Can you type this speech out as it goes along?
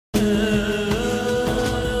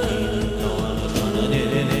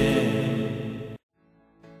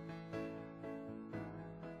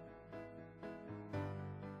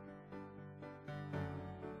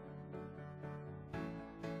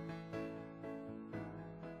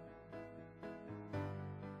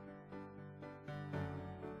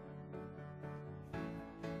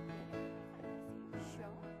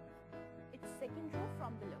second row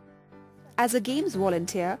from below. As a games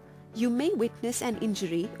volunteer, you may witness an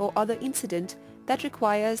injury or other incident that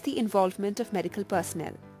requires the involvement of medical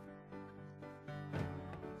personnel.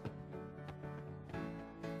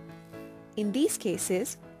 In these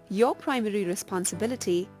cases, your primary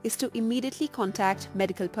responsibility is to immediately contact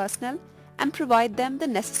medical personnel and provide them the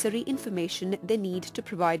necessary information they need to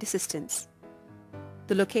provide assistance.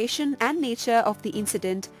 The location and nature of the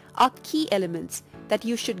incident are key elements that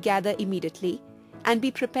you should gather immediately and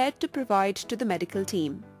be prepared to provide to the medical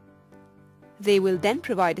team. They will then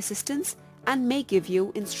provide assistance and may give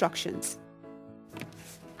you instructions.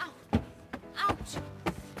 Ow! Ouch!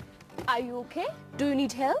 Are you okay? Do you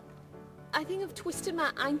need help? I think I've twisted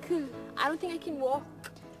my ankle. I don't think I can walk.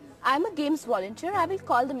 I'm a games volunteer. I will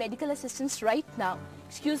call the medical assistance right now.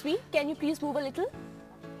 Excuse me, can you please move a little?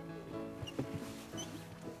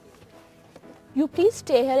 You please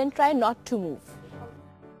stay here and try not to move.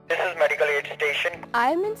 This is medical aid station.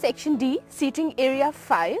 I am in section D, seating area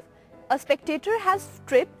 5. A spectator has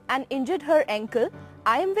tripped and injured her ankle.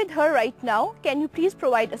 I am with her right now. Can you please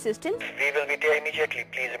provide assistance? We will be there immediately.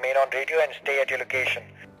 Please remain on radio and stay at your location.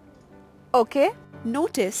 Okay.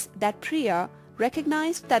 Notice that Priya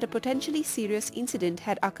recognized that a potentially serious incident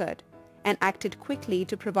had occurred and acted quickly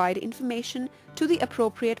to provide information to the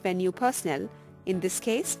appropriate venue personnel, in this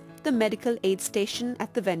case, the medical aid station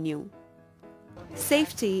at the venue.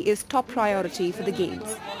 Safety is top priority for the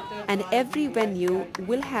games, and every venue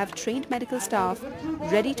will have trained medical staff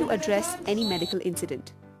ready to address any medical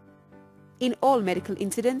incident. In all medical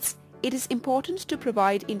incidents, it is important to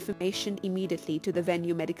provide information immediately to the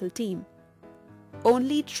venue medical team.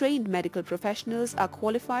 Only trained medical professionals are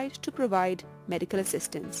qualified to provide medical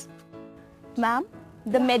assistance. Ma'am,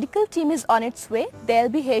 the medical team is on its way. They'll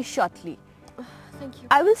be here shortly. Thank you.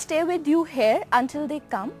 I will stay with you here until they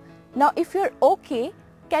come. Now, if you're okay,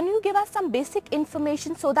 can you give us some basic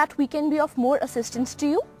information so that we can be of more assistance to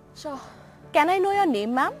you? Sure. Can I know your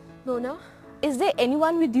name, ma'am? Mona? Is there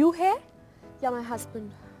anyone with you here? Yeah, my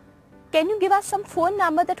husband. Can you give us some phone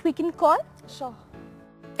number that we can call? Sure.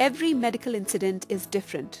 Every medical incident is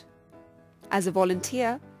different. As a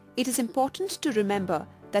volunteer, it is important to remember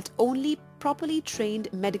that only properly trained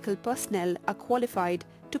medical personnel are qualified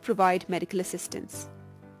to provide medical assistance.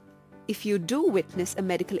 If you do witness a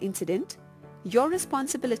medical incident, your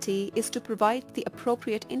responsibility is to provide the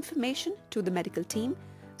appropriate information to the medical team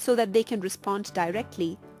so that they can respond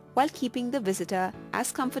directly while keeping the visitor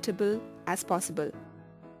as comfortable as possible.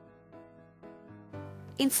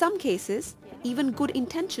 In some cases, even good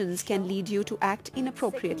intentions can lead you to act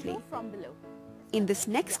inappropriately. In this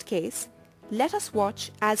next case, let us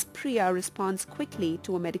watch as Priya responds quickly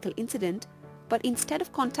to a medical incident, but instead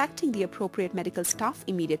of contacting the appropriate medical staff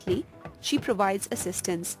immediately, she provides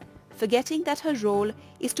assistance, forgetting that her role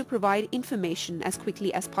is to provide information as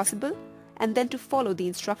quickly as possible and then to follow the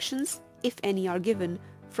instructions, if any are given,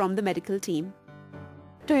 from the medical team.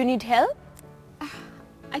 Do you need help?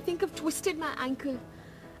 I think I've twisted my ankle.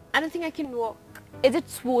 I don't think I can walk. Is it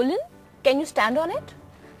swollen? Can you stand on it?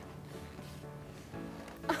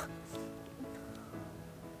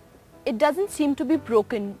 It doesn't seem to be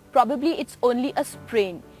broken. Probably it's only a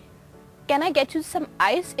sprain. Can I get you some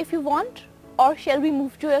ice if you want? Or shall we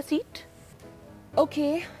move to your seat?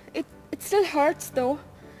 Okay. It still hurts though.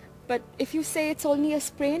 But if you say it's only a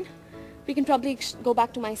sprain, we can probably go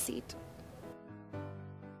back to my seat.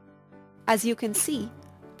 As you can see,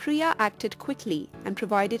 Priya acted quickly and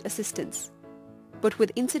provided assistance. But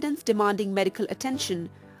with incidents demanding medical attention,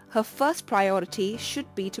 her first priority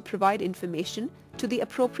should be to provide information to the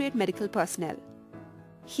appropriate medical personnel.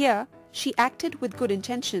 Here, she acted with good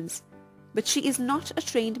intentions, but she is not a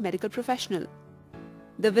trained medical professional.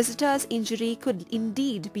 The visitor's injury could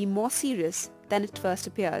indeed be more serious than it first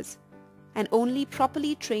appears, and only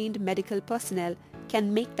properly trained medical personnel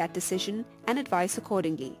can make that decision and advise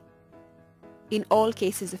accordingly. In all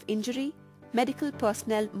cases of injury, medical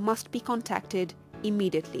personnel must be contacted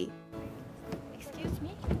immediately. Excuse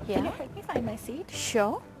me? Yeah. Can you help me find my seat?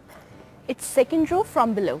 Sure. It's second row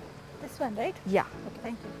from below. This one, right? Yeah. Okay,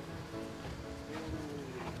 thank you.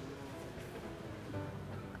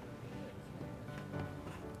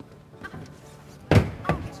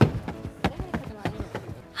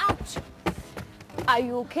 Ouch! Are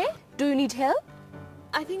you okay? Do you need help?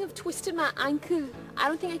 I think I've twisted my ankle. I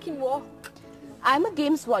don't think I can walk. I'm a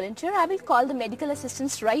games volunteer. I will call the medical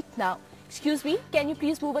assistance right now. Excuse me, can you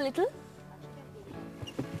please move a little?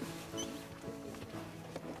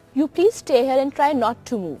 You please stay here and try not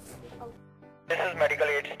to move. This is medical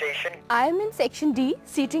aid station. I am in section D,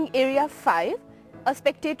 seating area 5. A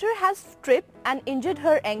spectator has tripped and injured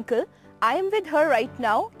her ankle. I am with her right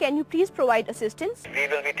now. Can you please provide assistance? We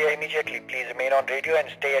will be there immediately. Please remain on radio and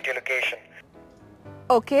stay at your location.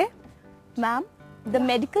 Okay. Ma'am, the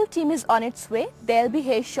medical team is on its way. They'll be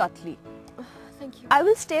here shortly. Thank you. I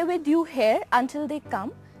will stay with you here until they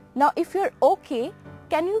come. Now, if you're okay,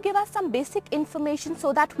 can you give us some basic information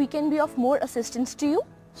so that we can be of more assistance to you?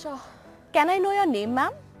 Sure. Can I know your name,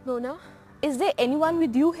 ma'am? Mona? Is there anyone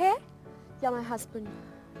with you here? Yeah, my husband.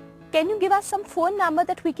 Can you give us some phone number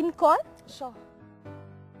that we can call? Sure.